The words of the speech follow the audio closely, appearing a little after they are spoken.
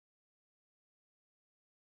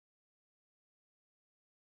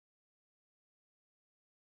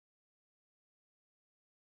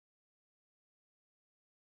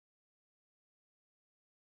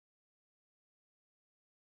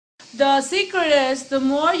The secret is the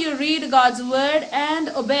more you read God's word and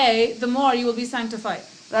obey, the more you will be sanctified.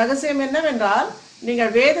 ரகசியம் என்னவென்றால்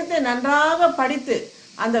நீங்கள் வேதத்தை நன்றாக படித்து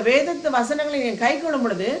அந்த வேதத்து வசனங்களை நீங்கள் கைக்கொள்ளும்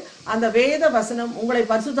பொழுது அந்த வேத வசனம் உங்களை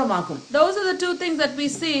பரிசுத்தமாக்கும். Those are the two things that we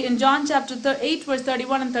see in John chapter 8 verse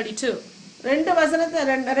 31 and 32.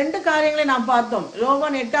 ரெண்டு காரியங்களை நாம் பார்த்தோம்.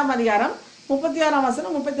 யோவான் 8ஆம் அதிகாரம் 36ஆம்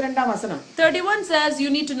வசனம் 32ஆம் வசனம். 31 says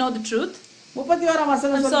you need to know the truth. 31ஆம்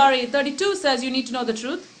வசனம் 32 says you need to know the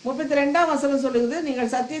truth. 32ஆம் வசனம் சொல்லுது நீங்கள்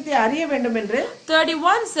சத்தியத்தை அறிய வேண்டும் என்று.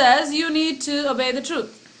 31 says you need to obey the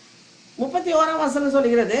truth. 31ஆம் வசனம்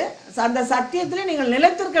சொல்கிறது அந்த சத்தியத்திலே நீங்கள்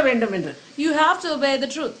நிலைத்திருக்க வேண்டும் என்று. You have to obey the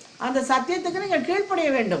truth. அந்த சத்தியத்துக்கு நீங்கள் கீழ்ப்படிய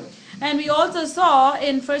வேண்டும். And we also saw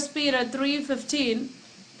in 1 Peter 3:15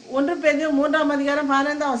 1 பேதுரு 3ஆம் அதிகாரம்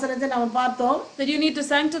 15ஆம் வசனத்தை நாம் பார்த்தோம். that you need to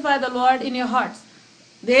sanctify the Lord in your hearts.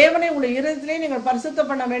 தேவனை உங்கள் இதயத்திலே நீங்கள் பரிசுத்தம்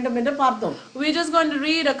பண்ண வேண்டும் என்று பார்த்தோம். We're just going to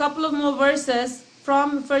read a couple of more verses from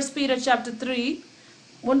 1 Peter chapter 3.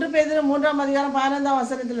 1 பேதுரு 3ஆம் அதிகாரம் 15ஆம்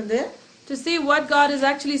வசனத்திலிருந்து to see what God is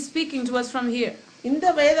actually speaking to us from here. இந்த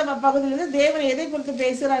வேத பகுதியிலிருந்து தேவன் எதை குறித்து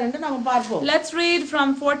பேசுகிறார் என்று நாம் பார்ப்போம். Let's read from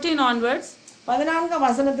 14 onwards. 14ஆம்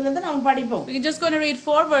வசனத்திலிருந்து நாம் படிப்போம். We're just going to read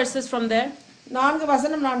 4 verses from there. 4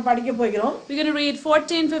 வசனம் நான் படிக்க போகிறோம். We're going to read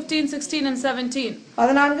 14, 15, 16 and 17.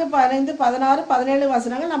 14, 15, 16, 17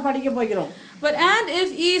 வசனங்கள் நாம் படிக்க போகிறோம். But and if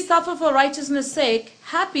ye suffer for righteousness' sake,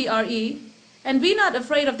 happy are ye, and be not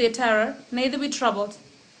afraid of their terror, neither be troubled.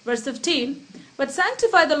 Verse 15. But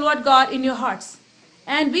sanctify the Lord God in your hearts,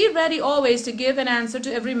 and be ready always to give an answer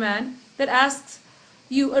to every man that asks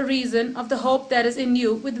you a reason of the hope that is in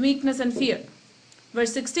you with meekness and fear.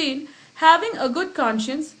 Verse 16. Having a good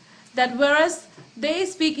conscience, that whereas they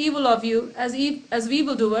speak evil of you as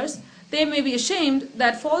evildoers, they may be ashamed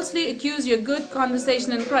that falsely accuse your good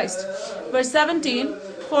conversation in Christ. Verse 17.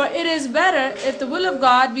 For it is better if the will of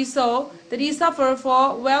God be so that ye suffer for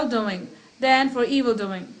well-doing than for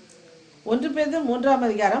evil-doing. 1 பேதுரு 3ஆம்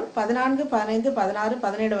அதிகாரம் 14, 15, 16,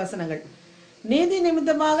 17 வசனங்கள். நீதி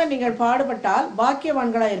நிமித்தமாக நீங்கள் பாடுபட்டால்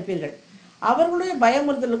பாக்கியவான்களாய் இருப்பீர்கள். அவர்களுடைய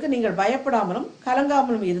பயமுறுத்தலுக்கு நீங்கள் பயப்படாமலும்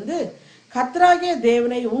கலங்காமலும் இருந்து கர்த்தராகிய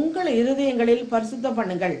தேவனை உங்கள் இருதயங்களில் பரிசுத்தம்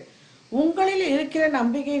பண்ணுங்கள். உங்களில் இருக்கிற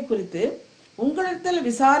நம்பிக்கை குறித்து உங்களிடத்தில்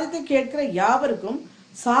விசாரித்து கேட்கிற யாவருக்கும்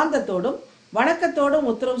சாந்தத்தோடும் வணக்கத்தோடும்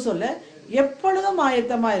உத்தரவு சொல்ல எப்பொழுதும்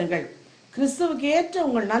ஆயத்தமாயிருங்கள். கிறிஸ்துவுக்கு ஏற்ற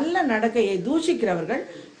உங்கள் நல்ல நடக்கையை தூஷிக்கிறவர்கள்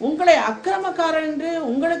உங்களை அக்கிரமக்காரன் என்று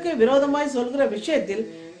உங்களுக்கு விரோதமாய் சொல்கிற விஷயத்தில்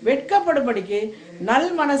வெட்கப்படும்படிக்கு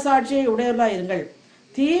நல் மனசாட்சியை உடையவர்களாயிருங்கள்.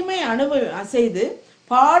 தீமை செய்து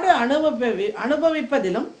பாடு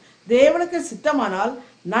அனுபவிப்பதிலும் தேவனுக்கு சித்தமானால்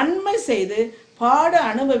நன்மை செய்து பாடு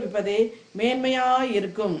அனுபவிப்பதே மேன்மையாய்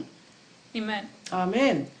இருக்கும். Amen.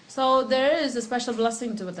 Amen. So there is a special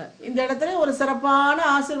blessing to that. இந்த இடத்துல ஒரு சிறப்பான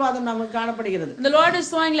ஆசீர்வாதம் நமக்கு காணப்படுகிறது. The Lord is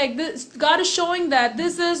showing like this. God is showing that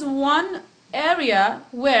this is one area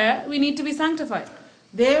where we need to be sanctified.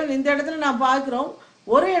 தேவன் இந்த இடத்துல நாம் பார்க்கிறோம்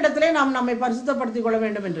ஒரு இடத்திலே நாம் நம்மை பரிசுத்தப்படுத்திக் கொள்ள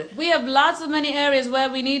வேண்டும் என்று. We have lots of many areas where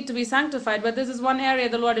we need to be sanctified, but this is one area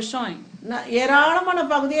the Lord is showing. ஏராளமான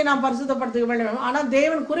பகுதியை நாம் பரிசுத்தப்படுத்திக்க வேண்டும். ஆனால்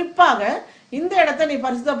தேவன் குறிப்பாக இந்த இடத்தை நீ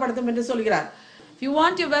பரிசுத்தப்படுத்தும் என்று சொல்கிறார். If you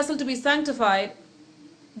want your vessel to be sanctified,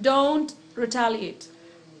 don't retaliate.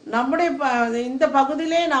 நம்முடைய இந்த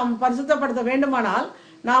பகுதியிலே நாம் பரிசுத்தப்படுத்த வேண்டுமானால்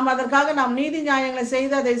நாம் அதற்காக நாம் நீதி நியாயங்களை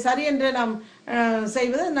செய்து அதை சரி என்று நாம்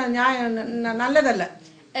செய்வது நல்லதல்ல.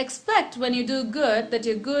 Expect when you do good that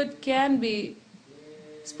your good can be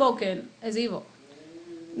spoken as evil.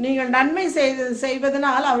 நீங்கள் நன்மை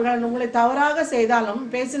செய்வதனால் அவர்கள் உங்களை தவறாக செய்தாலும்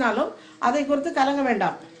பேசினாலும் அதை குறித்து கலங்க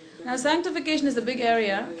வேண்டாம். Now sanctification is a big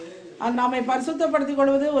area. நம்மை பரிசுத்தப்படுத்திக்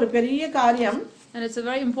கொள்வது ஒரு பெரிய காரியம். And it's a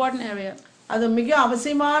very important area. அது மிக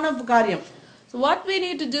அவசியமான காரியம். So what we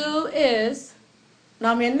need to do is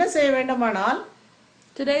நாம் என்ன செய்ய வேண்டுமானால்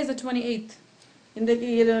today is the 28th. இன்றைக்கு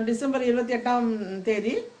டிசம்பர் 28ஆம்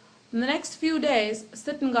தேதி. In the next few days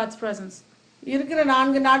sit in God's presence. இருக்கிற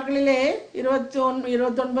 4 நாட்களிலே 29,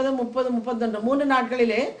 30, 31 3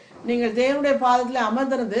 நாட்களிலே நீங்கள் தேவனுடைய பாதத்திலே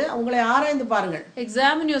அமர்ந்திருந்து உங்களை ஆராய்ந்து பாருங்கள்.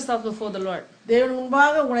 Examine yourself before the Lord. தேவன்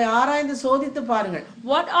முன்பாக உங்களை ஆராய்ந்து சோதித்து பாருங்கள்.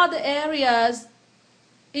 What are the areas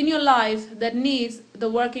in your life that needs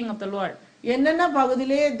the working of the Lord? என்னென்ன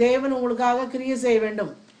பகுதியிலே தேவன் உங்களுக்காக கிரியை செய்ய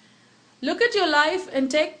வேண்டும். Look at your life and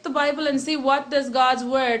take the Bible and see what does God's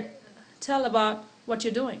word tell about what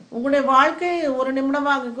you're doing. உங்களுடைய வாழ்க்கை ஒரு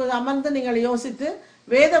நிமிடமாக அமர்ந்து நீங்கள் யோசித்து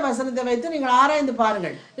வேத வசனத்தை வைத்து நீங்கள் ஆராய்ந்து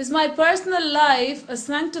பாருங்கள். Is my personal life a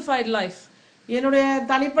sanctified life? என்னுடைய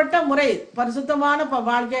தனிப்பட்ட முறை பரிசுத்தமான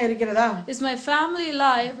வாழ்க்கையா இருக்கிறதா? Is my family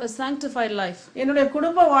life a sanctified life? என்னுடைய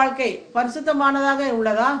குடும்ப வாழ்க்கை பரிசுத்தமானதாக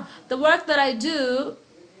உள்ளதா? The work that I do,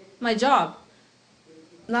 my job,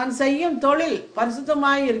 நான் செய்யும் தொழில்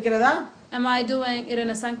பரிசுத்தமாய் இருக்கிறதா? Am I doing it in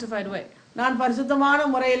a sanctified way? நான் பரிசுத்தமான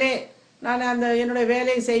முறையிலே நான் அந்த என்னுடைய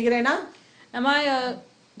வேலையை செய்கிறேனா? Am I a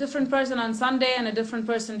different person on Sunday and a different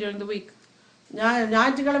person during the week?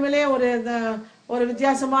 ஞாயிற்றுக்கிழமையிலே ஒரு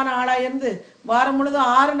வித்தியாசமான ஆளாய் இருந்து வாரம் முழுதும்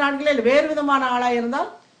 6 நாட்களில் வேறு விதமான ஆளாய் இருந்தால்?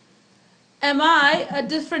 Am I a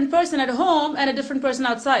different person at home and a different person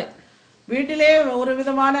outside? வீட்டிலே ஒரு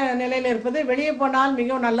விதமான நிலையில் இருப்பது, வெளியே போனால்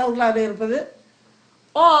மிகவும் நல்லவர்களாக இருப்பது.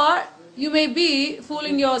 Or you may be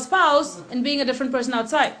fooling your spouse and being a different person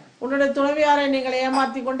outside. உன்னுடைய துணைவியாரை நீங்கள்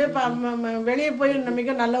ஏமாற்றிக் கொண்டு வெளியே போய்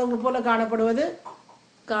மிக நல்லவங்க போல காணப்படுவது.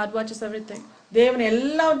 God watches everything. தேவன்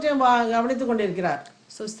எல்லாவற்றையும் கவனித்துக் கொண்டிருக்கிறார்.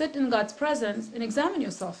 So sit in God's presence and examine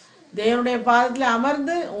yourself. தேவனுடைய பாதத்தில்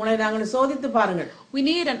அமர்ந்து உங்களை நாங்கள் சோதித்து பாருங்கள். We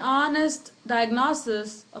need an honest diagnosis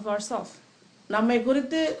of ourselves. நம்மை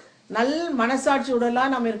குறித்து நல்ல மனசாட்சியுடன்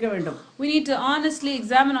நாம் இருக்க வேண்டும். We need to honestly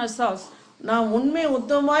examine ourselves. நாம் உண்மை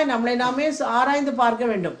உத்தமமாய் நம்மளை நாமே ஆராய்ந்து பார்க்க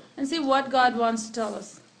வேண்டும். And see what God wants to tell us.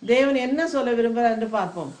 தேவன் என்ன சொல்ல விரும்புகிறார் என்று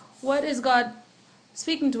பார்ப்போம். What is God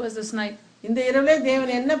speaking to us this night? இந்த இரவிலே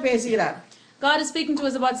தேவன் என்ன பேசுகிறார்? God is speaking to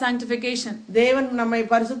us about sanctification. தேவன் நம்மை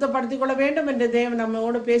பரிசுத்தப்படுத்திக் கொள்ள வேண்டும் என்று தேவன்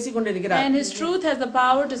நம்மோடு பேசிக் கொண்டிருக்கிறார். And his truth has the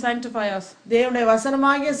power to sanctify us. தேவனுடைய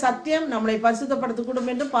வசனமாகிய சத்தியம் நம்மை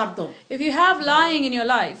பரிசுத்தப்படுத்தக்கூடும் என்று பார்த்தோம். If you have lying in your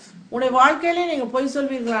life, உங்களுடைய வாழ்க்கையிலே நீங்க பொய்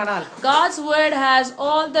சொல்வீர்களானால் God's word has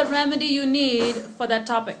all the remedy you need for that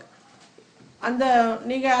topic. அந்த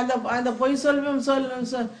நீங்க அந்த பொய்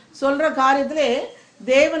சொல்ற காரியத்திலே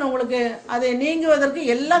தேவன் உங்களுக்கு அதை நீங்குவதற்கு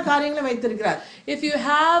எல்லா காரியங்களும் வைத்திருக்கிறார். If you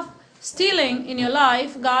have stealing in your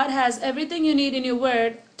life, God has everything you need in your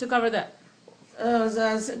word to cover that.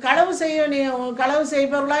 களவு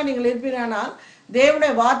செய்பவர்களாய் நீங்கள் இருப்பீர்களானால்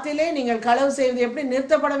தேவனுடைய வார்த்தையிலே நீங்கள் களவு செய்வது எப்படி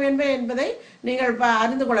நிறுத்தப்பட வேண்டும் என்பதை நீங்கள்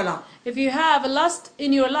அறிந்து கொள்ளலாம். If you have a lust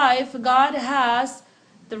in your life, God has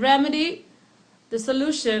the remedy, the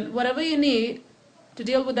solution, whatever you need to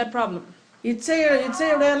deal with that problem.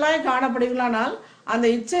 இச்சையுடையவர்களாய் காணப்படுகிறானால் அந்த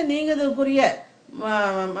இச்சை நீங்குவதற்குரிய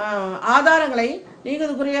ஆதாரங்களை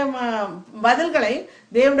நீங்குவதற்குரிய பதில்களை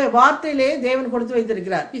தேவனுடைய வார்த்தையிலே தேவன் கொடுத்து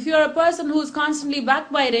வைத்திருக்கிறார். If you are a person who is constantly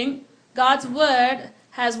backbiting, God's word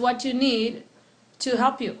has what you need to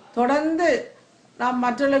help you. தொடர்ந்து நாம்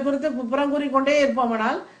மற்றவர்களை குறித்து புறங்கூறி கொண்டே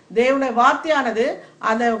இருப்போமானால் தேவனுடைய வார்த்தையானது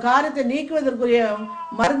அந்த காரியத்தை நீக்குவதற்குரிய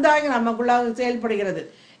மருந்தாக நமக்குள்ளாக செயல்படுகிறது.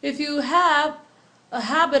 If you have a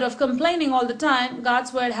habit of complaining all the time,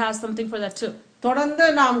 God's word has something for that too. தொடர்ந்து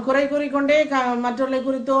நாம் குறை கூறிக்கொண்டே மற்றவர்களை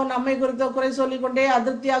குறித்தோ நம்மை குறித்தோ குறை சொல்லிக்கொண்டே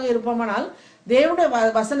அதிருப்தியாக இருப்போமானால் தேவனுடைய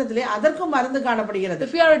வசனத்திலே அதற்கும் மருந்து காணப்படுகிறது.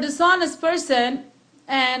 If we are a dishonest person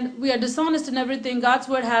and we are dishonest in everything, God's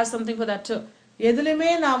word has something for that too. எதிலுமே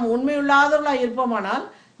நாம் உண்மையுள்ளாதவர்களாக இருப்போமானால்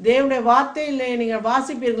தேவனுடைய வார்த்தையிலே நீங்கள்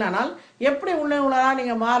வாசிப்பீர்களானால் எப்படி உண்மையுள்ளவர்களாக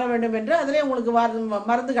நீங்க மாற வேண்டும் என்று அதிலே உங்களுக்கு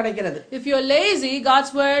மருந்து கிடைக்கிறது. If you are lazy,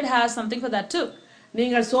 God's word has something for that too.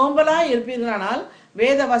 நீங்கள் சோம்பலாய் இருப்பீர்களானால்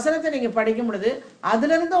வேத வசனத்தை நீங்க படிக்கும் பொழுது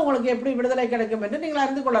அதிலிருந்து உங்களுக்கு எப்படி விடுதலை கிடைக்கும் என்று நீங்கள்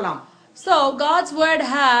அறிந்து கொள்ளலாம். So God's word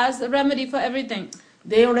has a remedy for everything.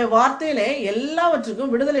 தேவனுடைய வார்த்தையிலே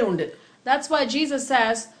எல்லாவற்றுக்கும் விடுதலை உண்டு. That's why Jesus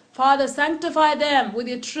says, Father, sanctify them with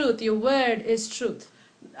your truth. Your word is truth.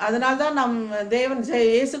 அதனால்தான் நம் தேவன்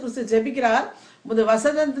இயேசு கிறிஸ்து ஜெபிக்கிறார், உமது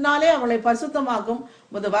வசனத்தினாலே அவளை பரிசுத்தமாக்கும்,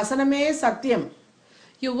 உமது வசனமே சத்தியம்.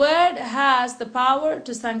 Your word has the power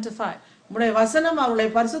to sanctify. உம்முடைய வசனம் அவளை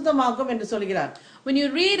பரிசுத்தமாக்கும் என்று சொல்கிறார். When you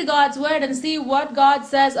read God's word and see what God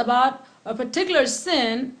says about a particular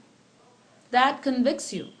sin, that convicts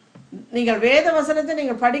you. நீங்கள் வேத வசனத்தை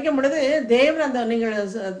நீங்கள் படிக்கும் பொழுது தேவன் அந்த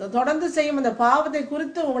நீங்கள் தொடர்ந்து செய்யும் அந்த பாவத்தை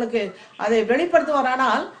குறித்து உங்களுக்கு அதை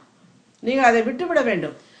வெளிப்படுத்துவாரானால் நீங்கள் அதை விட்டுவிட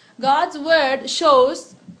வேண்டும். God's word shows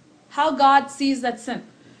how God sees that sin.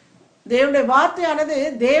 தேவனுடைய வார்த்தையானது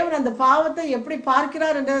தேவன் அந்த பாவத்தை எப்படி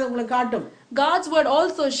பார்க்கிறார் என்றதை உங்களுக்கு காட்டும். God's word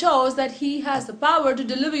also shows that he has the power to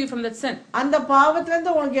deliver you from that sin. அந்த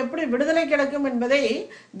பாவத்திலிருந்து உங்களுக்கு எப்படி விடுதலை கிடைக்கும் என்பதை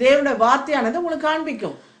தேவனுடைய வார்த்தையானது உங்களுக்கு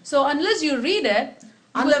காண்பிக்கும். So unless you read it,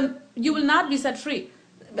 you will not be set free.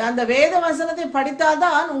 அந்த வேத வசனத்தை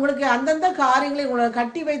படித்தால்தான் உங்களுக்கு அந்தந்த காரியங்களை உங்களுக்கு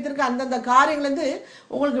கட்டி வைத்திருக்க அந்தந்த காரியங்களிலிருந்து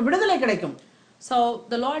உங்களுக்கு விடுதலை கிடைக்கும். So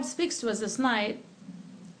the Lord speaks to us this night.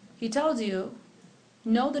 He tells you,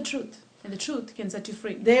 know the truth, and the truth can set you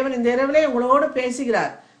free. தேவன் இந்த இரவிலே உங்களோடு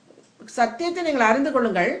பேசுகிறார். சத்தியத்தை நீங்கள் அறிந்து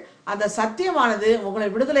கொள்ளுங்கள், அந்த சத்தியமானது உங்களை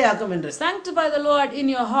விடுதலையாக்கும் என்று. Sanctify the Lord in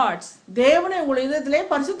your hearts. தேவனை உங்கள் இதயத்திலே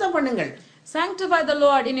பரிசுத்தம் பண்ணுங்கள். Sanctify the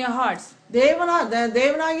Lord in your hearts.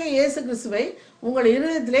 தேவனாகிய இயேசு கிறிஸ்துவை உங்கள்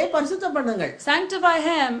இதயத்திலே பரிசுத்தம் பண்ணுங்கள். Sanctify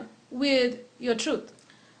him with your truth,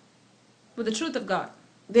 with the truth of God.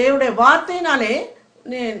 தேவனுடைய வார்த்தையினாலே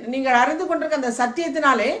நீங்கள் அறிந்து கொண்டிருக்க அந்த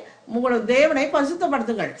சத்தியத்தினாலே உங்கள் தேவனை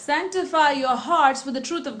பரிசுத்தப்படுத்துங்கள். Sanctify your hearts with the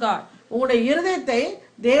truth of God. உங்களுடைய இதயத்தை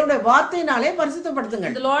தேவனுடைய வார்த்தையினாலே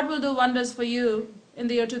பரிசுத்தப்படுத்துங்கள். The Lord will do wonders for you in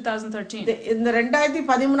the year 2013. இந்த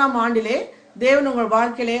 2013ஆம் ஆண்டிலே தேவன் உங்கள்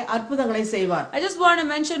வாழ்க்கையிலே அற்புதங்களை செய்வார். I just want to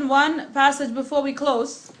mention one passage before we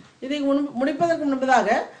close. இதை முடிப்பதற்கு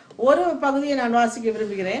முன்பதாக ஒரு பகுதியை நான் வாசிக்க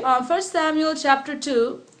விரும்புகிறேன். 1 Samuel chapter 2.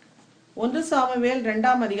 1 சாமுவேல்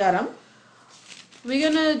 2ஆம் அதிகாரம். We're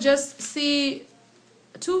going to just see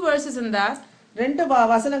 2 verses in that. 2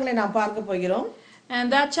 வசனங்களை நாம் பார்க்க போகிறோம். And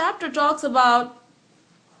that chapter talks about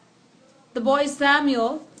the boy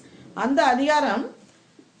Samuel. அந்த அதிகாரம்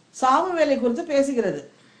சாமுவேலை குறித்து பேசுகிறது.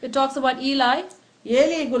 It talks about Eli.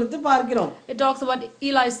 ஏலியை குறித்து பார்க்கிறோம். It talks about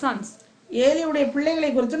Eli's sons. ஏலியுடைய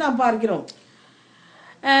பிள்ளைகளை குறித்து நாம் பார்க்கிறோம்.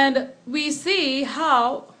 And we see how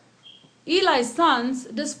Eli's sons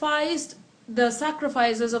despised the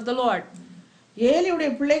sacrifices of the Lord. ஏலியுடைய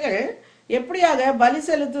பிள்ளைகள் எப்படியாக பலி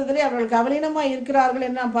செலுத்துவதிலே அவர்கள் கவனமாய் இருக்கிறார்கள்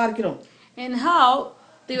என்று நாம் பார்க்கிறோம். And how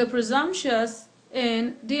they were presumptuous in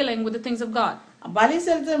dealing with the things of God. பலி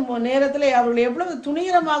செலுத்தும் நேரத்திலே அவர்கள் எவ்வளவு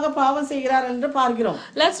துணிகரமாக பாவம் செய்கிறார்கள் என்று பார்க்கிறோம்.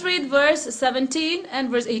 Let's read verse 17 and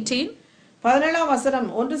verse 18. 17ஆம் வசனம்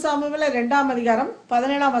 1 சாமுவேல் 2ஆம் அதிகாரம்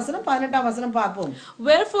 17ஆம் வசனம் 18ஆம் வசனம் பார்ப்போம்.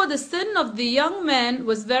 Wherefore the sin of the young men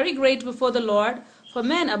was very great before the Lord, for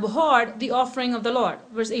men abhorred the offering of the Lord.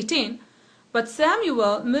 Verse 18. But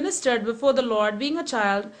Samuel ministered before the Lord, being a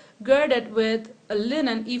child, girded with a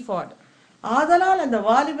linen ephod. ஆதலால் அந்த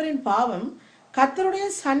வாலிபரின் பாவம் கர்த்தருடைய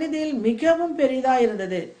சந்நிதியில் மிகவும் பெரிதாய்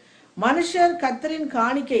இருந்தது. மனுஷர் கர்த்தரின்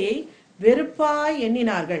காணிக்கையை வெறுப்பாய்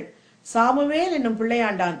எண்ணினார்கள். சாமுவேல் என்னும்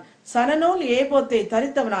பிள்ளையாண்டான் சணநூல் ஏபோத்தை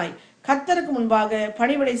தரித்தவனாய் கர்த்தருக்கு முன்பாக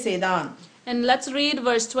பணிவிடை செய்தான். And let's read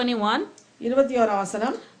verse 21. 21ஆம்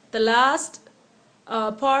வசனம். The last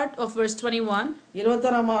part of verse 21.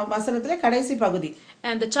 21ஆம் வசனத்திலே கடைசி பகுதி.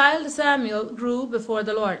 And the child Samuel grew before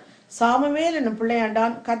the Lord. Samuel என்னும்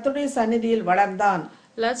பிள்ளையாண்டான் கர்த்தருடைய சந்நிதியில் வளர்ந்தான்.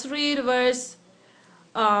 Let's read verse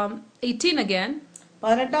 18 again.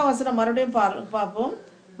 18ஆம் வசனம் மறுபடியும் பார்ப்போம்.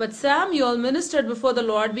 But Samuel ministered before the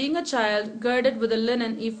Lord, being a child, girded with a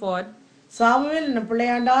linen ephod. Samuel என்னும்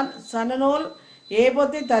பிள்ளையாண்டான் சணநூல்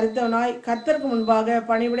ஏபோத்தை தரித்தவனாய் கர்த்தருக்கு முன்பாக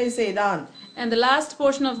பணிவிடை செய்தான். And the last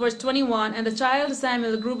portion of verse 21, and the child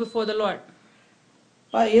Samuel grew before the Lord.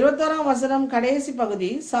 21ஆம் வசனம் கடைசி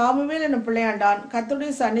பகுதி. சாமுவேல் என்னும் பிள்ளையாண்டான்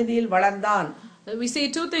கர்த்தருடைய சந்நிதியில் வளர்ந்தான். We see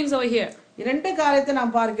 2 things over here. இரண்டு காரியத்தை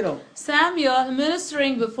நாம் பார்க்கிறோம். Samuel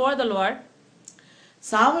ministering before the Lord.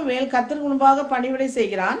 Samuel கர்த்தருக்கு முன்பாக பணிவிடை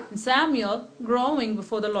செய்கிறான். Samuel growing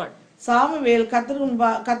before the Lord. Samuel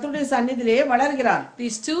கர்த்தருடைய சந்நிதியிலே வளர்கிறான்.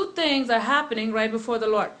 These 2 things are happening right before the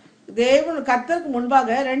Lord. தேவன் கர்த்தருக்கு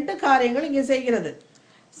முன்பாக ரெண்டு காரியங்கள் இங்கே செய்கிறது.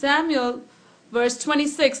 Samuel verse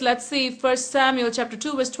 26. Let's see 1 Samuel chapter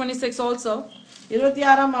 2 verse 26 also.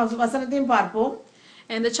 26ஆம் வசனத்தையும் பார்ப்போம்.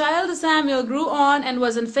 And the child Samuel grew on and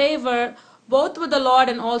was in favor both with the Lord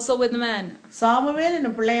and also with men. Samuel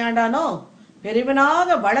என்னும் பிள்ளையாண்டானோ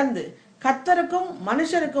பெரியவனாக வளர்ந்து கர்த்தருக்கும்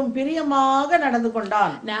மனுஷருக்கும் பிரியமாக நடந்து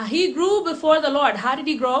கொண்டான். Now he grew before the Lord. How did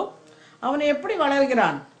he grow? அவன் எப்படி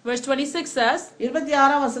வளர்கிறான்? Verse 26 says,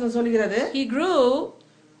 26ஆம் வசனம் சொல்கிறது, he grew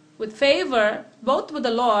with favor both with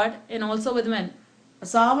the Lord and also with men.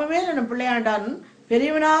 Samuel என்னும் பிள்ளையாண்டான்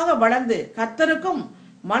பெரியவனாக வளர்ந்து கர்த்தருக்கும்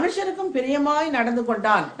மனுஷருக்கும் பிரியமாய் நடந்து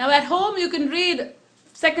கொண்டான். Now at home you can read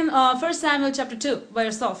 1 Samuel chapter 2 by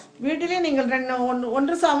yourself. வீட்டிலே நீங்கள்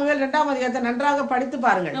 1 சாமுவேல் 2ஆம் அதிகாரத்தை நன்றாக படித்து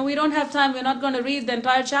பாருங்கள். Now we don't have time, we're not going to read the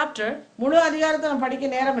entire chapter. முழு அதிகாரத்தை நாம்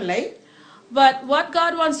படிக்க நேரம் இல்லை. But what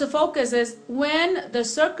God wants to focus is when the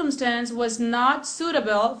circumstance was not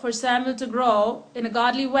suitable for Samuel to grow in a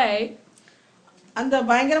godly way. அந்த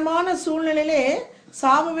பயங்கரமான சூழ்நிலையிலே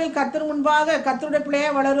Samuel கர்த்தர் முன்பாக கர்த்தருடைய பிள்ளையை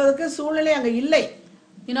வளர்வதற்கு சூழ்நிலை அங்க இல்லை.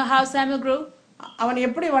 You know how Samuel grew? அவன்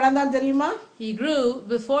எப்படி வளர்ந்தான் தெரியுமா? He grew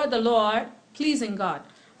before the Lord, pleasing God.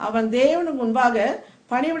 அவன் தேவனுக்கு முன்பாக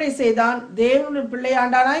பணிவிடை செய்தான். தேவனுடைய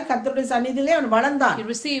பிள்ளையாண்டானாய் கர்த்தருடைய சந்நிதியிலே அவன் வளர்ந்தான். He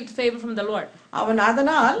received favor from the Lord. அவன்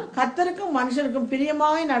அதனால் கர்த்தருக்கும் மனுஷருக்கும்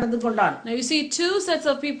பிரியமாய் நடந்து கொண்டான். Now you see 2 sets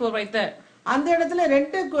of people right there. அந்த இடத்துல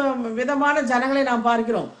ரெண்டு விதமான ஜனங்களை நாம்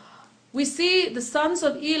பார்க்கிறோம். We see the sons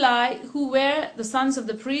of Eli who were the sons of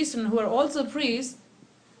the priest and who are also priests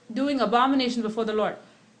doing abomination before the Lord.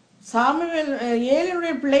 Samuel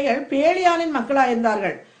ஏலியுடைய பிள்ளைகள் பேலியாளின் மக்களாக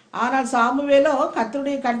இருந்தார்கள். ஆனால் சாமுவேலோ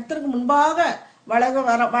கர்த்தருக்கு முன்பாக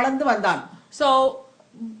வளர்ந்து வந்தான். So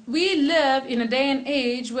we live in a day and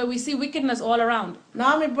age where we see wickedness all around.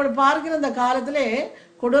 நாம் இப்படி பார்க்கிற இந்த காலத்திலே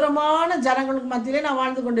கொடூரமான ஜனங்களுக்கு மத்தியிலே நாம்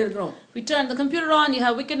வாழ்ந்து கொண்டிருக்கிறோம். We turn the computer on, you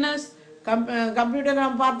have wickedness. Computer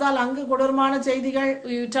நாம் பார்த்தால் அங்கு கொடூரமான செய்திகள்.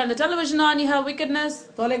 You turn the television on, you have wickedness.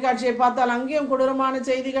 தொலைக்காட்சியை பார்த்தால் அங்கேயும் கொடூரமான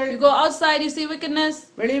செய்திகள். You go outside, you see wickedness.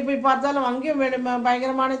 வெளியே போய் பார்த்தாலும் அங்கேயும்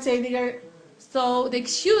பயங்கரமான செய்திகள். So the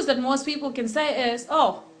excuse that most people can say is,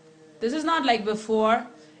 oh, this is not like before.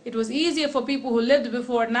 It was easier for people who lived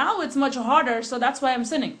before. Now it's much harder, so that's why I'm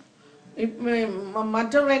sinning.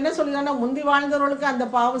 மற்றவங்க என்ன சொல்லுறாங்கன்னா முந்தி வாழ்ந்தவர்களுக்கு அந்த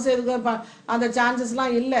பாவம் செய்து அந்த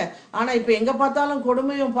சான்சஸ்லாம் இல்லை. ஆனா இப்ப எங்க பார்த்தாலும்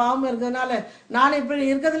கொடுமையும் பாவம் இருக்கிறதுனால நான் இப்படி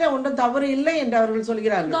இருக்கிறதுல ஒன்றும் தவறு இல்லை என்று அவர்கள்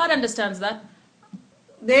சொல்கிறார்கள். God understands that.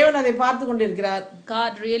 தேவன் அதை பார்த்து கொண்டிருக்கிறார்.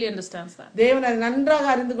 God really understands that. தேவன் அதை நன்றாக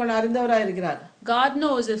அறிந்தவராக இருக்கிறார். God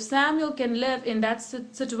knows if Samuel can live in that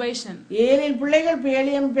situation. ஏலியின் பிள்ளைகள்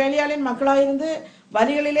பேலியாளின் மக்களாக இருந்து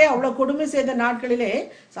வழிகளிலே அவ்வளவு கொடுமை செய்த நாட்களிலே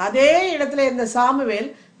அதே இடத்துல இருந்த சாமுவேல்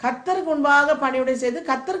கர்த்தருக்கு முன்பாக பணிவிடை செய்து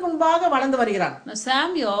கர்த்தருக்கு முன்பாக வளர்ந்து வருகிறான். Now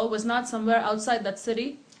Samuel was not somewhere outside that city.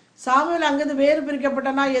 Samuel அங்கிருந்து வேறு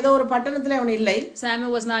பிரிக்கப்பட்டனா ஏதோ ஒரு பட்டணத்திலே அவன் இல்லை.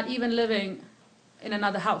 Samuel was not even living in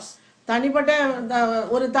another house. தனிப்பட்ட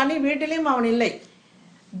ஒரு தனி வீட்டிலும் அவன் இல்லை.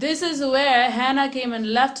 This is where Hannah came and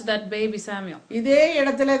left that baby Samuel. இதே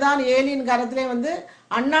இடத்திலே தான் ஏலியின் கரத்திலே வந்து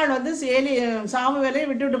அன்னாள் வந்து சாமுவேலை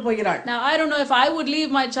விட்டுவிட்டு போகிறாள். Now I don't know if I would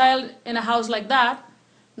leave my child in a house like that.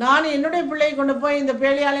 நான் என்னுடைய பிள்ளையை கொண்டு போய் இந்த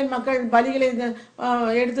பேலியாளின் மக்கள் பலிகளை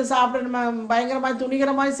எடுத்து சாப்பிட பயங்கரமாய்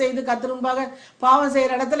துணிகரமாய் செய்து கர்த்தர் முன்பாக பாவம்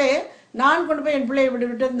செய்யற இடத்துல நான் கொண்டு போய் என் பிள்ளையை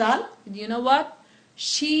விட்டு இருந்தால், you know what?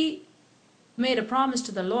 She made a promise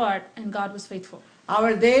to the Lord and God was faithful.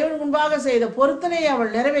 அவள் தேவன் முன்பாக செய்த பொருத்தனையை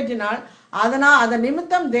அவள் நிறைவேற்றினாள். அதன்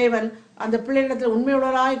நிமித்தம் தேவன் அந்த பிள்ளையிடத்தில்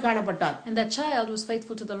உண்மையுள்ளவராய் காணப்பட்டார். And that child was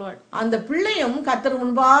faithful to the Lord. அந்த பிள்ளையும் கர்த்தர்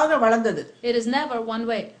முன்பாக வளர்ந்தது. It is never one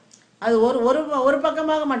way. அது ஒரு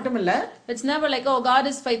பக்கமாக மட்டுமில்ல. It's never like, oh, God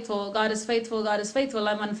is faithful, God is faithful, God is faithful,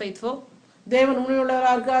 I'm unfaithful. தேவன்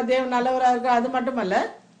உண்மையுள்ளவராக இருக்கார், தேவன் நல்லவராக இருக்கார், அது மட்டுமல்ல.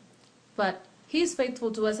 But he is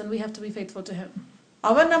faithful to us and we have to be faithful to him.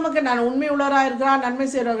 அவர் நமக்கு நான் உண்மையுள்ளவராக இருக்கிறார், நன்மை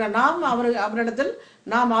செய்கிறவர்கள் நாம் அவரிடத்தில்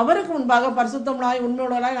நாம் அவருக்கு முன்பாக பரிசுத்தமாய்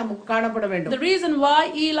உண்மையுள்ளவராய் நமக்கு காணப்பட வேண்டும். The reason why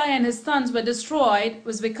Eli and his sons were destroyed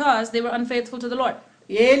was because they were unfaithful to the Lord.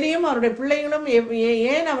 ஏலியும் அவருடைய பிள்ளைகளும்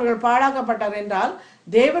ஏன் அவர்கள் பாழாக்கப்பட்டார் என்றால்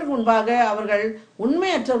தேவன் முன்பாக அவர்கள்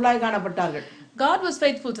உண்மையற்றவர்களாய் காணப்பட்டார்கள். God was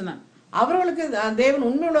faithful to them. அவர்களுக்கு தேவன்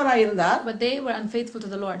உண்மையுள்ளவராய் இருந்தார். But they were unfaithful to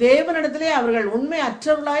the Lord. தேவனிடத்திலே அவர்கள்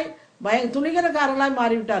உண்மையற்றவர்களாய் துணிகரக்காரர்களாய்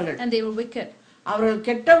மாறிவிட்டார்கள். And they were wicked. அவர்கள்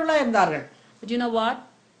கெட்டவர்களாய் இருந்தார்கள். But you know what?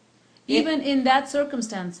 Even in that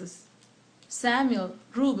circumstances, Samuel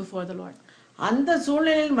grew before the Lord. அந்த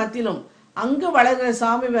சூழ்நிலையின் மத்தியிலும் அங்கு வளர்கிற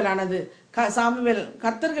சாமுவேல்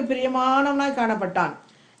கர்த்தருக்கு பிரியமானவனாய் காணப்பட்டான்.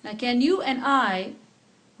 Now can you and I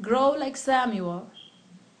grow like Samuel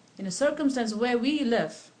in a circumstance where we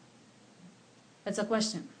live? That's a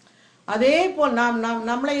question. அதே போல்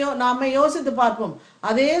நாம யோசித்து பார்ப்போம்.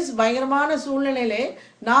 அதே பயங்கரமான சூழ்நிலையிலே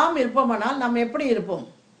நாம் இருப்போமானால் நாம் எப்படி இருப்போம்?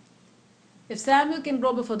 If Samuel can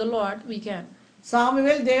grow before the Lord, we can.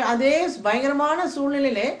 Samuel அதே பயங்கரமான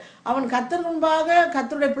சூழ்நிலையிலே அவன் கர்த்தர் முன்பாக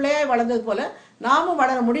கர்த்தருடைய பிள்ளையாய் வளர்ந்தது போல நாமும்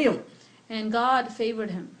வளர முடியும். And God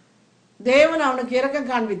favored him. தேவன் அவனுக்கு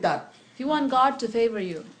இரக்கம் காண்பித்தார். If you want God to favor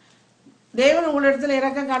you, தேவன் உங்களிடத்தில்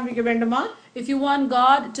இரக்கம் காண்பிக்க வேண்டுமா? if you want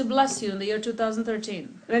God to bless you in the year 2013,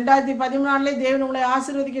 2013லே தேவன் உங்களை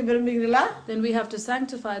ஆசீர்வதிக்க விரும்புகிறீர்களா? then we have to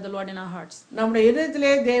sanctify the Lord in our hearts. நம்முடைய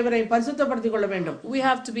இதயத்திலே தேவனை பரிசுத்தப்படுத்திக் கொள்ள வேண்டும். We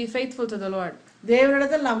have to be faithful to the Lord.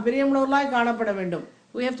 தேவனிடத்தில் நாம் பிரியமுள்ளவர்களாய் காணப்பட வேண்டும்.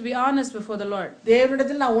 We have to be honest before the Lord.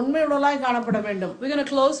 தேவனிடத்தில் நாம் உண்மையுள்ளவர்களாய் காணப்பட வேண்டும். We're going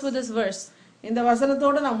to close with this verse. இந்த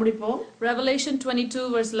வசனத்தோடு நாம் முடிப்போம். Revelation 22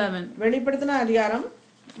 verse 11.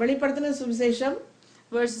 வெளிப்படுத்தின சுவிசேஷம்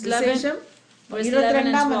verse 11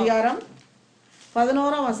 22ஆம் அதிகாரம்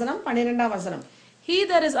 11ஆம் வசனம் 12ஆம் வசனம். He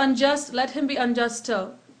that is unjust, let him be unjust still,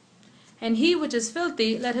 and he which is filthy,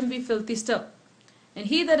 let him be filthy still, and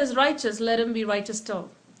he that is righteous, let him be righteous still,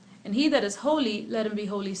 and he that is holy, let him be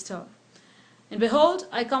holy still. And behold,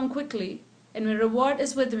 I come quickly, and my reward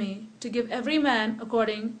is with me, to give every man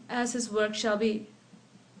according as his work shall be.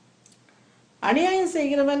 அநியாயம்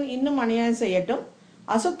செய்கிறவன் இன்னும் அநியாயம் செய்யட்டும்,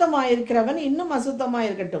 அசுத்தமாயிருக்கிறவன் இன்னும்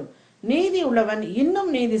அசுத்தமாயிருக்கட்டும், நீதி உள்ளவன்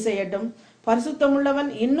இன்னும் நீதி செய்யட்டும், பரிசுத்தமுள்ளவன்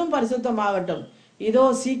இன்னும் பரிசுத்தமாகட்டும். இதோ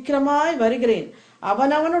சீக்கிரமாய் வருகிறேன்,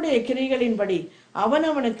 அவனவனுடைய கிரியைகளின்படி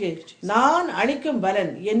அவனவனுக்கு நான் அளிக்கும்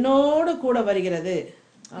பலன் என்னோடு கூட வருகிறது.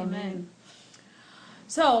 Amen.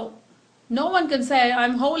 So no one can say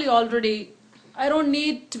I'm holy already, I don't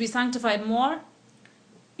need to be sanctified more.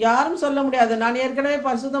 யாரும் சொல்ல முடியாது நான் ஏற்கனவே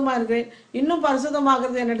பரிசுத்தமா இருக்கிறேன், இன்னும்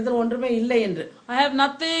பரிசுத்தமாகிறது என்னிடத்தில் ஒன்றுமே இல்லை என்று. I have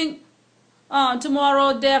nothing tomorrow,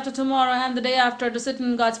 day after tomorrow and the day after to sit in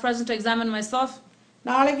God's presence to examine myself.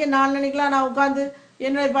 நாளைக்கு நாளன்னைக்குலாம் நான் உட்கார்ந்து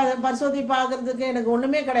என்னை பரிசோதி பார்க்கிறதுக்கு எனக்கு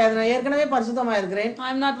ஒண்ணுமே கிடையாது, நான் ஏற்கனவே பரிசுத்தமா இருக்கிறேன்.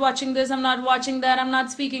 I'm not watching this, I'm not watching that, I'm not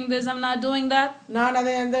speaking this, I'm not doing that. நான்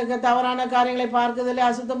அதை எந்த தவறான காரியங்களை பார்க்கதில்லை,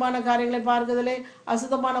 அசுத்தமான காரியங்களை பார்க்கதில்லை,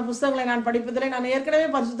 அசுத்தமான புத்தகங்களை நான் படிப்பதில்லை, நான் ஏற்கனவே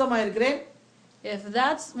பரிசுத்தமா இருக்கிறேன். If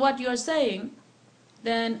that's what you're saying,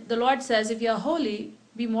 then the Lord says, if you are holy,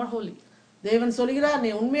 be more holy. தேவன் சொல்கிறார், நீ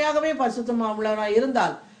உண்மையாகவே பரிசுத்தமா உள்ளவனாய்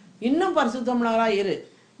இருந்தால் இன்னும் பரிசுத்தமுள்ளவராய் இரு.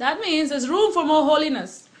 That means there's room for more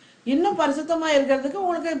holiness. இன்னும் பரிசுத்தமா இருக்கிறதுக்கு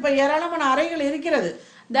உங்களுக்கு இப்ப ஏராளமான அறைகள் இருக்கிறது.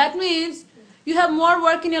 That means you have more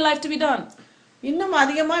work in your life to be done. இன்னும்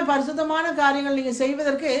அதிகமாய் பரிசுத்தமான காரியங்கள் நீங்க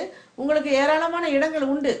செய்வதற்கு உங்களுக்கு ஏராளமான இடங்கள்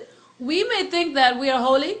உண்டு. We may think that we are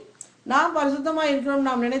holy. நாம் பரிசுத்தமா இருக்கிறோம்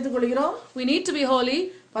நாம் நினைத்துக் கொள்கிறோம். We need to be holy.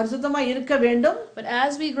 பரிசுத்தமா இருக்க வேண்டும். But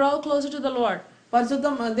as we grow closer to the Lord,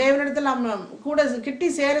 பரிசுத்தம் தேவனிடத்தில் நாம் கூட கிட்டி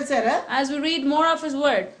சேர சேர, as we read more of His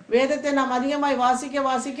Word, வேதத்தை நாம் அதிகமாய்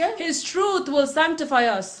வாசிக்க His truth will sanctify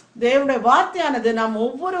us. தேவனுடைய வார்த்தையானது நாம்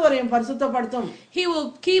ஒவ்வொருவரையும் பரிசுத்தப்படுத்தும். He will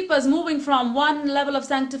keep us moving from one level of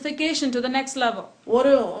sanctification to the next level.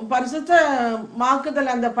 ஒரு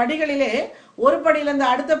பரிசுத்தமாக்குதல் அந்த படிகளிலே ஒரு படியிலிருந்து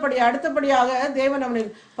அடுத்த படியாக தேவன் நம்மை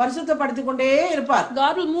பரிசுத்தப்படுத்திக் கொண்டே இருப்பார்.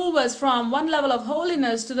 God will move us from one level of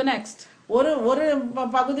holiness to the next. ஒரு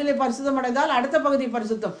பகுதியிலே பரிசுத்தம் அடைந்தால் அடுத்த பகுதி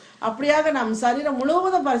பரிசுத்தம், அப்படியாக நம் சரீரம்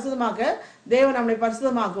முழுவதும் பரிசுத்தமாக்க தேவன் நம்மை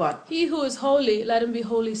பரிசுத்தமாக்குவார். He who is holy, let him be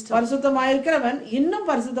holy still. பரிசுத்தமாயிருக்கிறவன் இன்னும்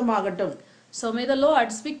பரிசுத்தமாகட்டும். So may the Lord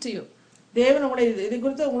speak to you. தேவன் உங்களை இது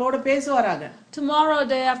குறித்து உங்களோட பேசுவாராக. Tomorrow,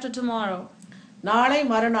 day after tomorrow, நாளை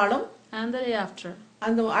மறுநாளும் and the day after,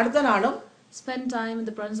 அந்த அடுத்த நாளும் spend time in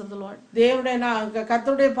the presence of the Lord. தேவனுடைய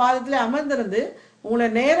கர்த்தருடைய பாதத்திலே அமர்ந்திருந்து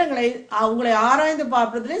உங்களுடைய நேரங்களை உங்களை ஆராய்ந்து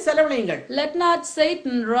பார்ப்பதிலே செலவழியுங்கள். Let not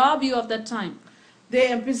Satan rob you of that time.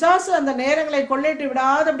 பிசாசு அந்த நேரங்களை கொள்ளையிட்டு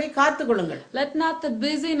விடாதபடி காத்துக்கொள்ளுங்கள். Let not the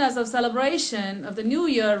busyness of celebration of the new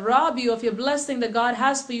year rob you of your blessing that God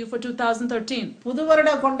has for you for 2013. புது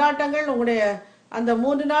வருட கொண்டாட்டங்கள் உங்களுடைய அந்த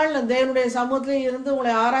 3 நாள் தேவனுடைய சமூகத்திலே இருந்து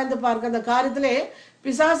உங்களை ஆராய்ந்து பார்க்க அந்த காரியத்திலே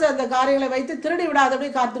பிசாசு அந்த காரியங்களை வைத்து திருடி விடாதபடி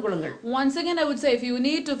காத்துக்கொள்ளுங்கள். Once again I would say, if you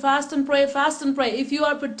need to fast and pray, fast and pray. If you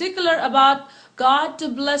are particular about God to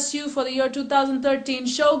bless you for the year 2013,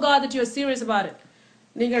 show God that you are serious about it.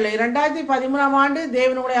 நீங்கள் 2013ஆம் ஆண்டு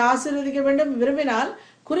தேவன் உங்களை ஆசீர்வதிக்க வேண்டும் விரும்பினால்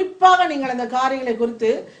குறிப்பாக நீங்கள் அந்த காரியங்களை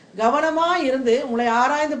குறித்து கவனமாய் இருந்து உங்களை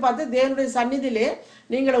ஆராய்ந்து பார்த்து தேவனுடைய சந்நிதியிலே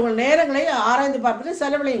நீங்கள் உங்கள் நேரங்களை ஆராய்ந்து பார்ப்பதில்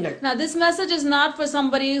செலவழியுங்கள். Now this message is not for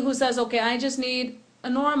somebody who says, okay, I just need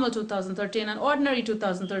a normal 2013, an ordinary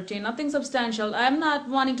 2013, nothing substantial. I am not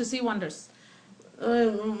wanting to see wonders.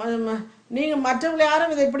 நீங்க மற்றவங்க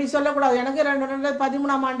யாரும் இதை இப்படி சொல்லக்கூடாது. எனக்கு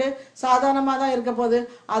 2013ஆம் ஆண்டு சாதாரணமா தான் இருக்க போகுது,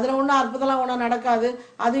 அதுல ஒன்றும் அற்புதம்லாம் ஒன்றும் நடக்காது,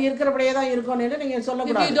 அது இருக்கிறபடியே தான் இருக்கும் என்று நீங்க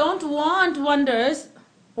சொல்லக்கூடாது. If you don't want wonders,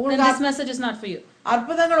 then this message is not for you.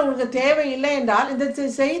 அற்புதங்கள் உங்களுக்கு தேவை இல்லை என்றால் இந்த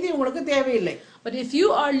செய்தி உங்களுக்கு தேவையில்லை. But if you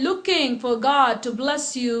are looking for God to bless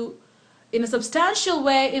you in a substantial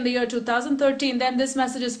way in the year 2013, then this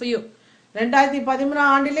message is for you. 2013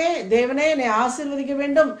 ஆண்டிலே தேவனே என்னை ஆசீர்வதிக்க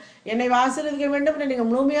வேண்டும், என்னை ஆசீர்வதிக்க வேண்டும் என்று நீங்கள்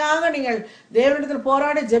முழுமையாக நீங்கள் தேவனிடத்தில்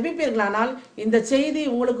போராடி ஜெபிப்பீர்களானால் இந்த செய்தி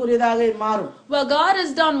உங்களுக்குரியதாக மாறும். Well, God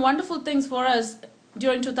has done wonderful things for us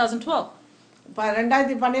during 2012.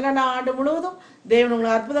 2012 ஆண்டு முழுவதும் தேவன்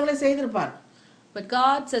உங்களுக்கு அற்புதங்களை செய்திருப்பார். But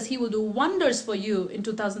God says He will do wonders for you in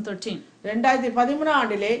 2013. 2013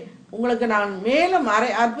 ஆண்டிலே உங்களுக்கு நான் மேலும்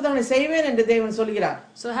அற்புதங்களை செய்வேன் என்று தேவன் சொல்கிறார்.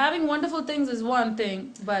 So having wonderful things is one thing,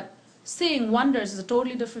 but seeing wonders is a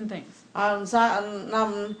totally different thing.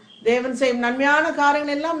 நாம் தேவன் செய்யும் நன்மையான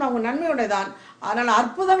காரியங்கள் எல்லாம் நமக்கு நன்மையுடையதான். ஆனால்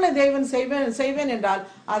அற்புதங்களை தேவன் செய்வேன் என்றால்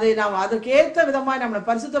அதை நாம் அதற்கேற்ற விதமாய் நம்மளை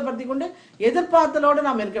பரிசுத்தப்படுத்திக் கொண்டு எதிர்பார்த்தலோடு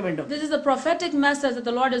நாம் இருக்க வேண்டும். This is the prophetic message that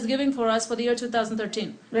the Lord is giving for us for the year 2013.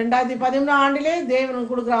 2013 ஆண்டிலே தேவன்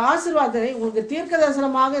கொடுக்கிற ஆசீர்வாதத்தை உங்களுக்கு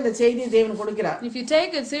தீர்க்கதரிசனமாக இந்த செய்தியை தேவன் கொடுக்கிறார். If you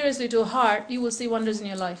take it seriously to heart, you will see wonders in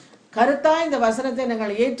your life. கருத்தாய் இந்த வசனத்தை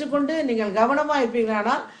நீங்கள் ஏற்றுக்கொண்டு நீங்கள் கவனமா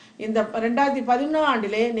இருப்பீர்களானால் இந்த 2013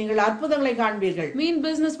 ஆண்டிலே நீங்கள் அற்புதங்களை காண்பீர்கள். Mean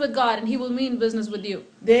business with God and He will mean business with you.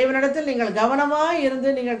 தேவனிடத்தில் நீங்கள் கவனமாய் இருந்து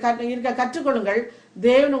நீங்கள் இருக்க கற்றுக்கொள்ளுங்கள்.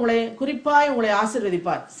 தேவன் உங்களை குறிப்பாய் உங்களை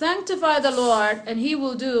ஆசீர்வதிப்பார். Sanctify the Lord and He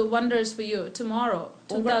will do wonders for you tomorrow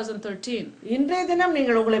 2013. இன்றைய தினம்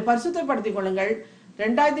நீங்கள் உங்களை பரிசுத்தப்படுத்திக் கொள்ளுங்கள்.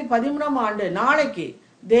 2013 ஆண்டு நாளைக்கு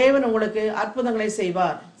தேவன் உங்களுக்கு அற்புதங்களை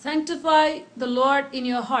செய்வார். Sanctify the Lord in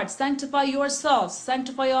your heart. Sanctify yourselves.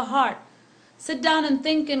 Sanctify your heart. Sit down and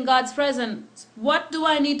think in God's presence. What do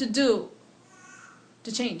I need to do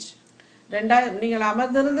to change? நீங்கள்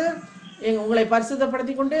அமர்ந்திருந்து உங்களை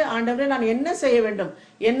பரிசுத்தப்படுத்திக் கொண்டு ஆண்டவரே நான் என்ன செய்ய வேண்டும்,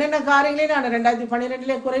 என்னென்ன காரியங்களே நான்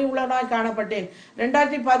 2012 குறை உள்ளவனாய் காணப்பட்டேன்,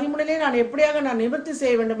 2013 நான் எப்படியாக நான் நிவர்த்தி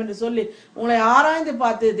செய்ய வேண்டும் என்று சொல்லி உங்களை ஆராய்ந்து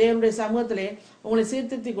பார்த்து தேவனுடைய சமூகத்திலே உங்களை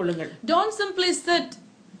சீர்திருத்திக் கொள்ளுங்கள். Don't simply sit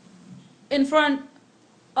in front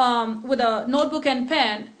with a notebook and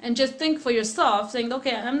pen and just think for yourself, saying,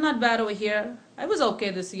 okay, I'm not bad over here, I was okay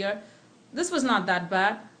this year, this was not that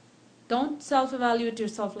bad. Don't self-evaluate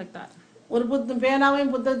yourself like that. ஒரு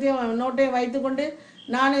பேனாவையும் புத்தகத்தையும் நோட்டையும் வைத்துக்கொண்டு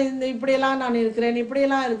நான் இப்படியெல்லாம் நான் இருக்கிறேன்,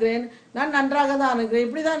 இப்படியெல்லாம் இருக்கிறேன், நான் நன்றாக தான் இருக்கிறேன்,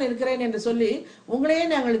 இப்படி தான் இருக்கிறேன் என்று சொல்லி உங்களையே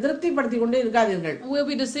நாங்கள் திருப்திப்படுத்தி கொண்டு இருக்காதீர்கள். We'll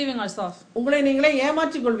be deceiving ourselves. உங்களை நீங்களே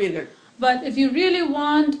ஏமாற்றிக் கொள்வீர்கள். But if you really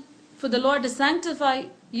want for the Lord to sanctify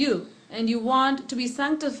you, and you want to be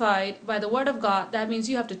sanctified by the Word of God, that means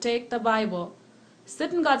you have to take the Bible, sit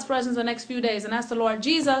in God's presence the next few days and ask the Lord,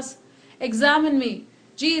 Jesus, examine me.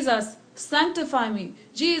 Jesus, sanctify me.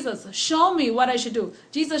 Jesus, show me what I should do.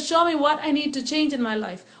 Jesus, show me what I need to change in my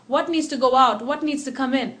life. What needs to go out? What needs to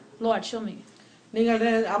come in? Lord, show me. நீங்கள்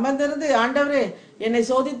அமர்ந்திருந்து ஆண்டவரே என்னை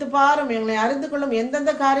சோதித்து பாரும், எங்களை அறிந்து கொள்ளும்,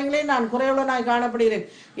 எந்தெந்த காரியங்களே நான் குறைவுள்ளனாய் காணப்படுகிறேன்,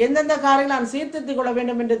 எந்தெந்த காரியங்களை நான் சீர்திருத்திக் கொள்ள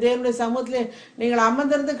வேண்டும் என்று தேவனுடைய சமூகத்திலே நீங்கள்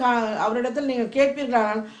அமர்ந்திருந்து அவரிடத்தில் நீங்கள்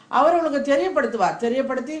கேட்பீர்களானால் அவர் உங்களுக்கு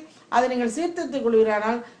தெரியப்படுத்தி அதை நீங்கள் சீர்திருத்திக்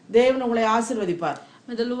கொள்வீர்களானால் தேவன் உங்களை ஆசீர்வதிப்பார்.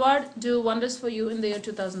 May the Lord do wonders for you in the year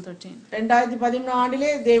 2013. 2013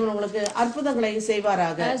 ஆண்டிலே தேவன் உங்களுக்கு அற்புதங்களை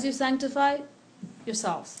செய்வாராக. As you sanctify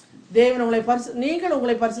yourselves, தேவன் உங்களை நீங்கள்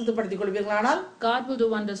உங்களை பரிசுத்தப்படுத்திக் கொள்வீர்களானால் God will do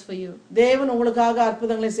wonders for you. தேவன் உங்களுக்காக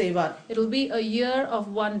அற்புதங்களை செய்வார். It will be a year of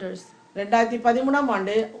wonders. 2013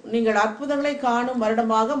 ஆண்டு நீங்கள் அற்புதங்களை காணும்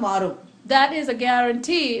வருடமாக மாறும். That is a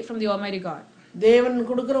guarantee from the Almighty God. தேவன்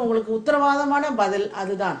கொடுக்கிற உங்களுக்கு உத்தரவாதமான பதில்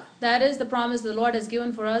அதுதான். That is the promise the Lord has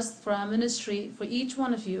given for us, for our ministry, for each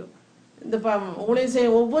one of you. இந்த ஊழியம்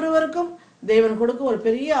செய்ய ஒவ்வொருவருக்கும் தேவன் கொடுக்க ஒரு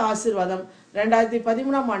பெரிய ஆசீர்வாதம்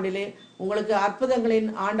 2013 ஆண்டிலே உங்களுக்கு அற்புதங்களின்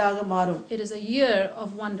ஆண்டாக மாறும். It is a year of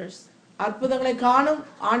wonders. அற்புதங்களை காணும்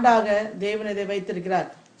ஆண்டாக தேவன் இதை வைத்திருக்கிறார்.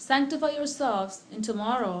 Sanctify yourselves, and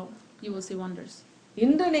tomorrow you will see wonders.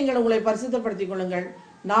 இன்று நீங்கள் உங்களை பரிசுத்தப்படுத்திக் கொள்ளுங்கள்,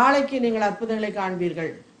 நாளைக்கு நீங்கள் அற்புதங்களை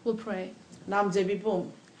காண்பீர்கள். We'll pray. நாம் ஜெபிப்போம்.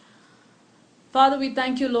 Father, we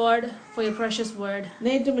thank you, Lord, for your precious word.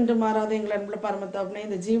 நேற்றும் இன்றும் மாறாத எங்கள் அன்புள்ள பரமதகப்பனே,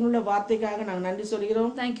 இந்த ஜீவனுள்ள வார்த்தைக்காக நாங்கள் நன்றி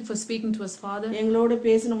சொல்கிறோம். Thank you for speaking to us, Father. எங்களோடு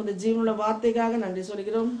பேசின இந்த ஜீவனுள்ள வார்த்தைக்காக நன்றி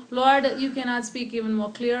சொல்கிறோம். Lord, you cannot speak even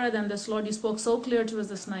more clearer than this, Lord. You spoke so clear to us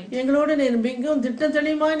this night. எங்களோடு நீர் மிகவும்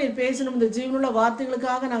திட்டத்தெளிவாய் நீர் பேசின இந்த ஜீவனுள்ள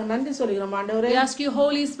வார்த்தைகளுக்காக நாங்கள் நன்றி சொல்கிறோம் ஆண்டவரே. We ask you,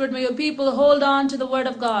 Holy Spirit, may your people hold on to the word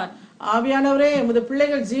of God. ஆவியானவரே, உம்முடைய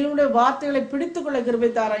பிள்ளைகள் ஜீவனுடைய வார்த்தைகளை பிடித்துக்கொள்ள கிருபை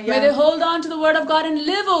தாரையா. May they hold on to the word of God and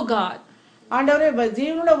live, oh God. ஆண்டவரே,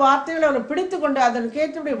 ஜீவனுள்ள வார்த்தைகளை அவர்கள் பிடித்துக்கொண்டு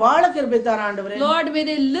அதற்கேற்றபடி வாழ கிருபை தார ஆண்டவரே. Lord, may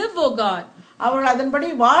they live, oh God. அவர்கள் அதன்படி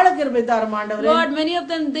வாழ கிருபை தாரும் ஆண்டவரே. Lord, many of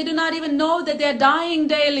them, they do not even know that they are dying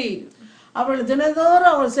daily. அவர்கள் தினந்தோறும்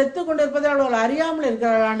அவர்கள் செத்து கொண்டிருப்பதை அவர்கள் அறியாமல்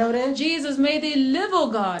இருக்கிறார்கள் ஆண்டவரே. Jesus, may they live, oh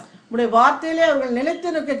God. உம்முடைய வார்த்தையிலே அவர்கள்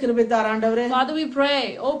நிலைத்து நிற்க கிருபை தார ஆண்டவரே. Father, we pray,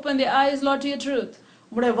 open their eyes, Lord, to your truth.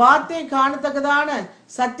 உம்முடைய வார்த்தையை காணத்தக்கதான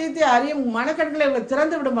சத்தியத்தை அறியும் மனக்கண்களை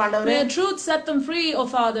திறந்து விடும் ஆண்டவரே. May your truth set them free, oh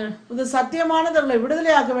Father. உம்முடைய சத்தியமானது அவர்களை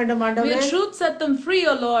விடுதலையாக்க வேண்டும் ஆண்டவரே. May your truth set them free,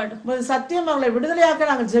 oh Lord. உம்முடைய சத்தியம் அவர்களை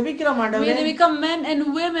விடுதலையாக்க நாங்கள் ஜெபிக்கிறோம் ஆண்டவரே. May they become men and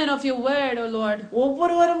women of your word, oh Lord.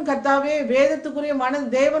 ஒவ்வொருவரும் கர்த்தாவே வேதத்துக்குரிய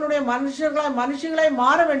தேவனுடைய மனுஷங்களாய்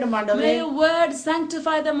மாற வேண்டும் ஆண்டவரே. May your word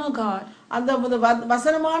sanctify them, oh God. அந்த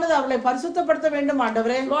வசனமானது அவர்களை பரிசுத்தப்படுத்த வேண்டும்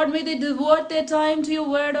ஆண்டவரே. Lord, may they devote their time to your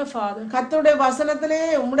word, oh Father. கர்த்தருடைய வசனத்திலே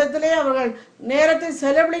உம்மிடத்திலே அவர்கள் நேரத்தை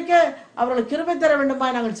செலவழிக்க அவர்கள் கிருபை தர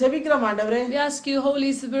வேண்டுமாய் நாங்கள் ஜெபிக்கிறோம் ஆண்டவரே. We ask you,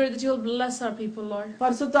 Holy Spirit, that you will bless our people, Lord.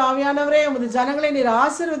 பரிசுத்த ஆவியானவரே, உம்முடைய ஜனங்களை நீர்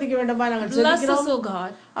ஆசீர்வதிக்க வேண்டுமாய் நாங்கள் Bless ஜெபிக்கிறோம். us, oh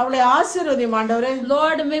God. அவளை ஆசீர்வதியும் ஆண்டவரே.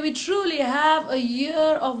 Lord, may we truly have a year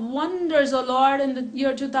of wonders, oh Lord, in the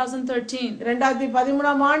year 2013.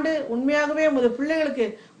 2013 ஆண்டு உண்மையாகவே உம்முடைய பிள்ளைகளுக்கு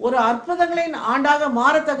ஒரு அற்புதங்களின் ஆண்டாக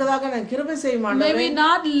மாறத்தக்கதாக நான் கிருபை செய்யும் ஆண்டவரே. May we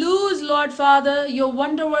not lose, Lord Father, your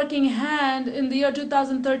wonder working hand in the year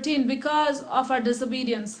 2013 because of our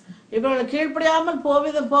disobedience. இவர்கள் கீழ்ப்படியாமல்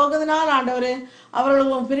போவதனால் ஆண்டவரே,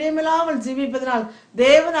 அவர்கள் பிரியமில்லாமல் ஜீவிப்பதனால்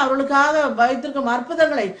தேவன் அவர்களுக்காக வைத்திருக்கும்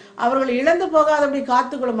அற்புதங்களை அவர்கள் இழந்து போகாதபடி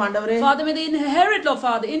காத்துக்கொள்ளும் ஆண்டவரே. Father, may they inherit, Lord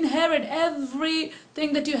Father, inherit everything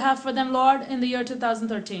that you have for them, Lord, in the year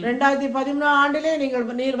 2013. 2013 ஆண்டிலே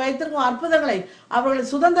நீர் வைத்திருக்கும் அற்புதங்களை அவர்கள்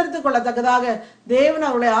சுதந்திரித்துக் கொள்ளத்தக்கதாக தேவன்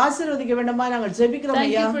அவர்களை ஆசீர்வதிக்க வேண்டுமா நாங்கள் ஜெபிக்கிறோம் ஐயா.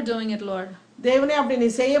 Thank you for doing it, Lord. தேவனே, அப்படி நீ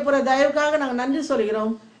செய்ய போற தயவுக்காக நாங்கள் நன்றி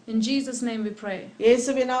சொல்கிறோம். In Jesus' name we pray.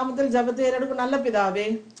 இயேசுவின் நாமத்தில் ஜெபத்தை ஏறெடுக்கும் நல்ல பிதாவே.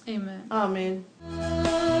 Amen. Amen.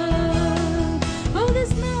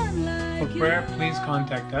 For prayer, please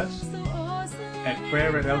contact us at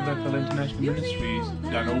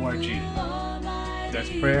prayer@elbethelinterntionalministries.org.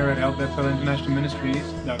 That's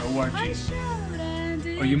prayer@elbethelinterntionalministries.org.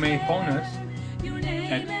 Or you may phone us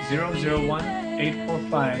at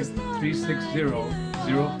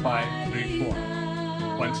 001-845-360-0534.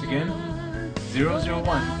 Once again,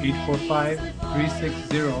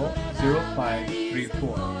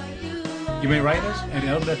 001-845-360-0534. You may write us at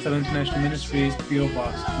El Bethel International Ministries, P.O.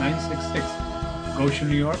 Box 966, Goshen,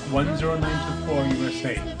 New York 10924,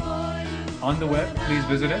 USA. On the web, please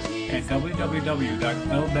visit us at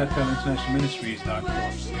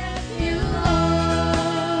www.elbethelinternationalministries.org.